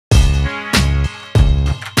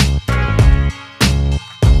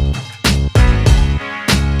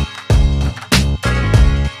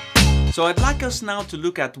So I'd like us now to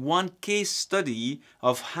look at one case study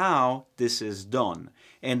of how this is done.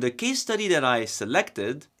 And the case study that I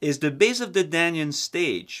selected is the base of the Danyan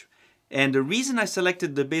stage. And the reason I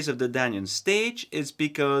selected the base of the Danyan stage is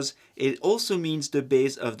because it also means the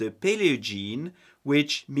base of the Paleogene,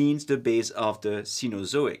 which means the base of the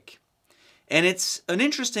Cenozoic. And it's an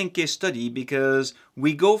interesting case study because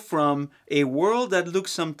we go from a world that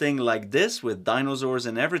looks something like this with dinosaurs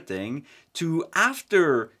and everything to,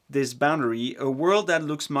 after this boundary, a world that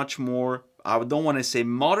looks much more, I don't want to say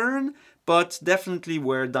modern, but definitely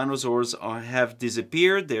where dinosaurs have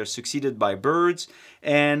disappeared, they're succeeded by birds,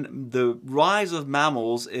 and the rise of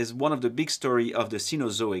mammals is one of the big stories of the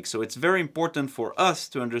Cenozoic. So it's very important for us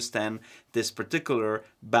to understand this particular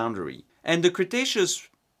boundary. And the Cretaceous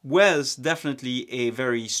was definitely a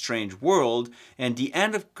very strange world, and the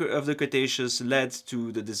end of the Cretaceous led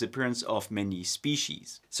to the disappearance of many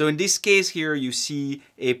species. So in this case here you see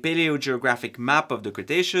a paleogeographic map of the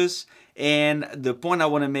Cretaceous, and the point I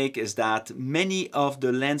want to make is that many of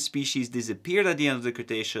the land species disappeared at the end of the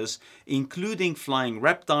Cretaceous, including flying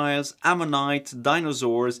reptiles, ammonite,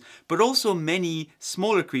 dinosaurs, but also many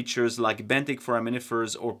smaller creatures like benthic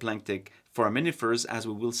foraminifers or planktic foraminifers, as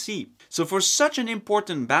we will see. So for such an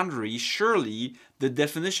important boundary, surely the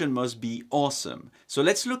definition must be awesome. So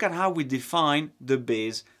let's look at how we define the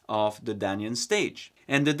base of the Danyan stage.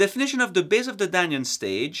 And the definition of the base of the Danyan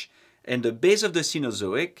stage and the base of the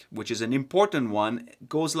Cenozoic, which is an important one,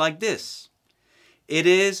 goes like this. It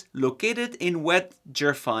is located in Wet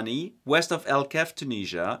Gerfani, west of El Kef,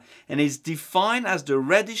 Tunisia, and is defined as the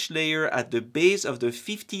reddish layer at the base of the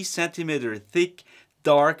 50 centimeter thick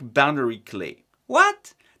dark boundary clay.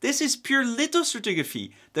 What? This is pure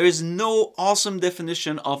lithostratigraphy. There is no awesome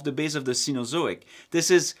definition of the base of the Cenozoic. This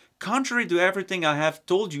is contrary to everything I have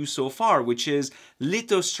told you so far, which is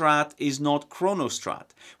lithostrat is not chronostrat.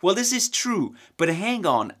 Well, this is true, but hang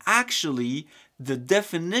on. Actually, the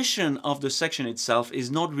definition of the section itself is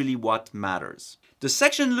not really what matters. The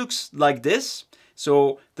section looks like this.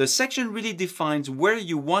 So the section really defines where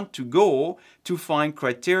you want to go to find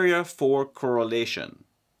criteria for correlation.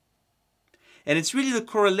 And it's really the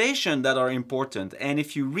correlation that are important. And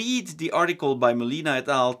if you read the article by Molina et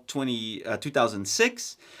al.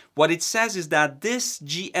 2006, what it says is that this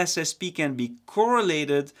GSSP can be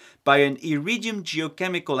correlated by an iridium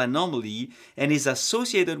geochemical anomaly and is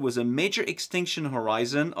associated with a major extinction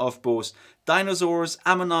horizon of both dinosaurs,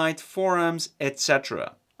 ammonite, forams,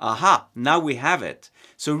 etc. Aha, now we have it.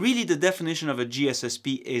 So really the definition of a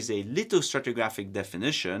GSSP is a lithostratigraphic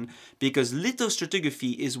definition because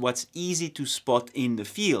lithostratigraphy is what's easy to spot in the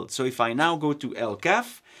field. So if I now go to El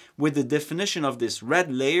Kef, with the definition of this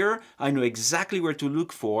red layer, I know exactly where to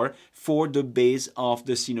look for the base of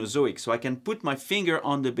the Cenozoic. So I can put my finger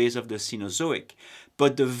on the base of the Cenozoic.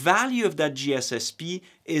 But the value of that GSSP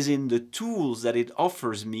is in the tools that it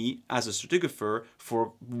offers me as a stratigrapher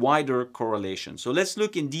for wider correlation. So let's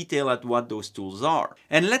look in detail at what those tools are.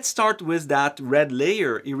 And let's start with that red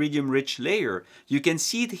layer, iridium-rich layer. You can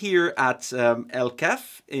see it here at El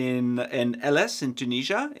Kef in LS in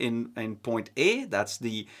Tunisia in point A. That's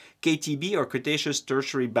the KTB or Cretaceous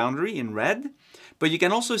Tertiary Boundary in red. But you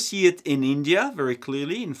can also see it in India very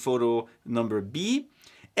clearly in photo number B.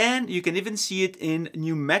 And you can even see it in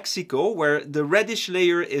New Mexico, where the reddish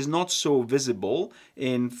layer is not so visible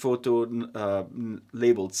in photo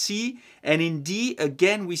labeled C. And in D,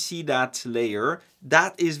 again, we see that layer.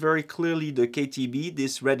 That is very clearly the KTB,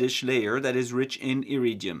 this reddish layer that is rich in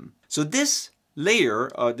iridium. So this layer,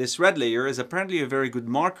 this red layer, is apparently a very good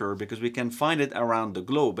marker because we can find it around the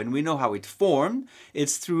globe, and we know how it formed.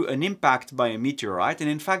 It's through an impact by a meteorite, and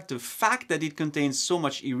in fact the fact that it contains so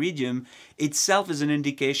much iridium itself is an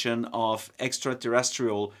indication of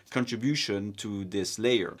extraterrestrial contribution to this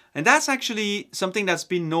layer. And that's actually something that's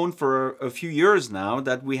been known for a few years now,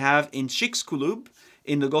 that we have in Chicxulub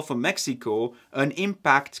in the Gulf of Mexico an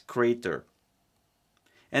impact crater.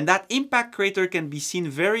 And that impact crater can be seen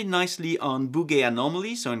very nicely on Bouguer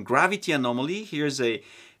anomaly, so in gravity anomaly. Here's a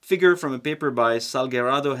figure from a paper by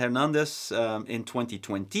Salgado Hernandez in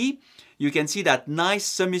 2020. You can see that nice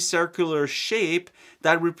semicircular shape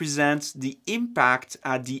that represents the impact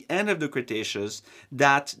at the end of the Cretaceous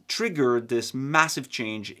that triggered this massive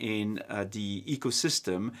change in the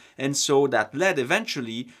ecosystem, and so that led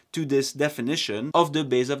eventually to this definition of the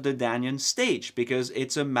base of the Danyan stage, because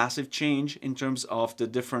it's a massive change in terms of the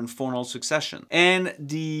different faunal succession. And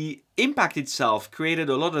the impact itself created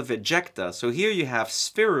a lot of ejecta. So here you have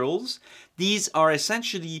spherules. These are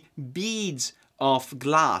essentially beads of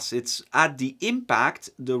glass. It's at the impact,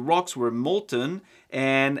 the rocks were molten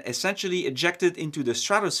and essentially ejected into the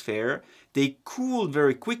stratosphere. They cooled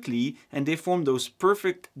very quickly and they formed those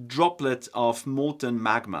perfect droplets of molten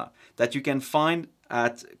magma that you can find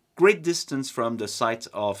at great distance from the site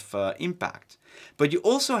of impact. But you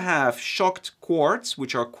also have shocked quartz,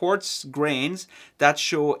 which are quartz grains that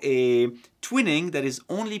show a twinning that is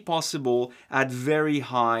only possible at very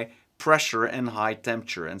high pressure and high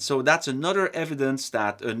temperature. And so that's another evidence,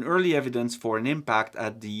 that an early evidence for an impact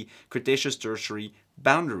at the Cretaceous Tertiary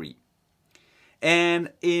boundary. And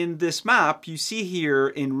in this map, you see here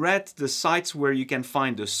in red the sites where you can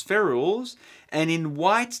find the spherules, and in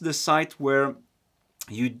white the site where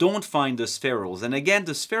you don't find the spherules. And again,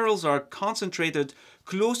 the spherules are concentrated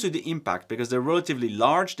close to the impact because they're relatively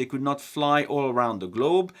large. They could not fly all around the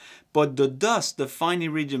globe. But the dust, the fine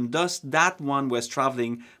iridium dust, that one was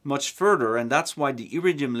traveling much further. And that's why the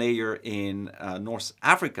iridium layer in North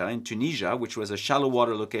Africa, in Tunisia, which was a shallow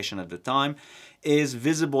water location at the time, is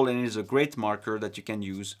visible and is a great marker that you can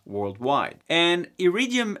use worldwide. And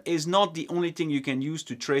iridium is not the only thing you can use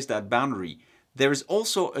to trace that boundary. There is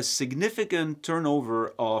also a significant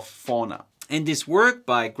turnover of fauna. In this work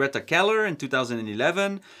by Greta Keller in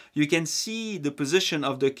 2011, you can see the position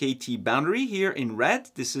of the KT boundary here in red.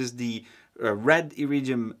 This is the red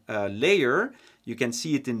iridium layer. You can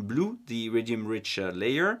see it in blue, the iridium-rich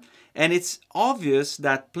layer. And it's obvious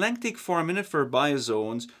that planktic foraminifer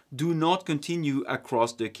biozones do not continue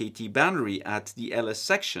across the KT boundary at the LS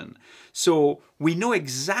section. So we know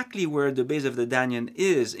exactly where the base of the Danube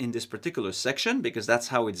is in this particular section because that's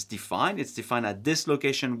how it's defined. It's defined at this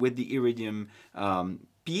location with the iridium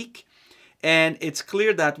peak. And it's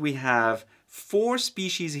clear that we have 4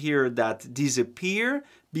 species here that disappear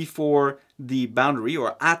before the boundary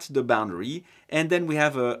or at the boundary, and then we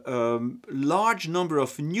have a large number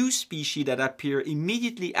of new species that appear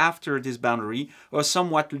immediately after this boundary or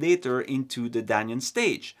somewhat later into the Danube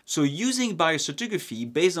stage. So using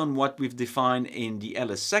biostratigraphy based on what we've defined in the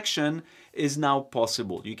LS section is now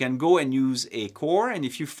possible. You can go and use a core, and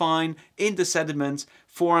if you find in the sediments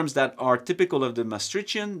forms that are typical of the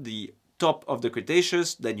Maastrichtian, the top of the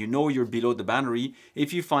Cretaceous, then you know you're below the boundary.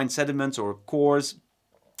 If you find sediments or cores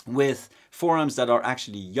with forams that are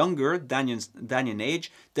actually younger, Danube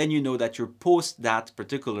age, then you know that you're post that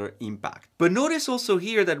particular impact. But notice also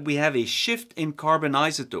here that we have a shift in carbon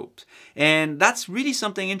isotopes. And that's really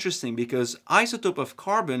something interesting because isotope of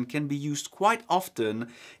carbon can be used quite often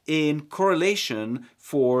in correlation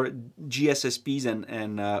for GSSPs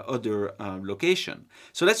and other location.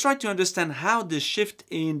 So let's try to understand how this shift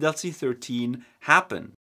in delta 13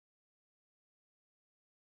 happened.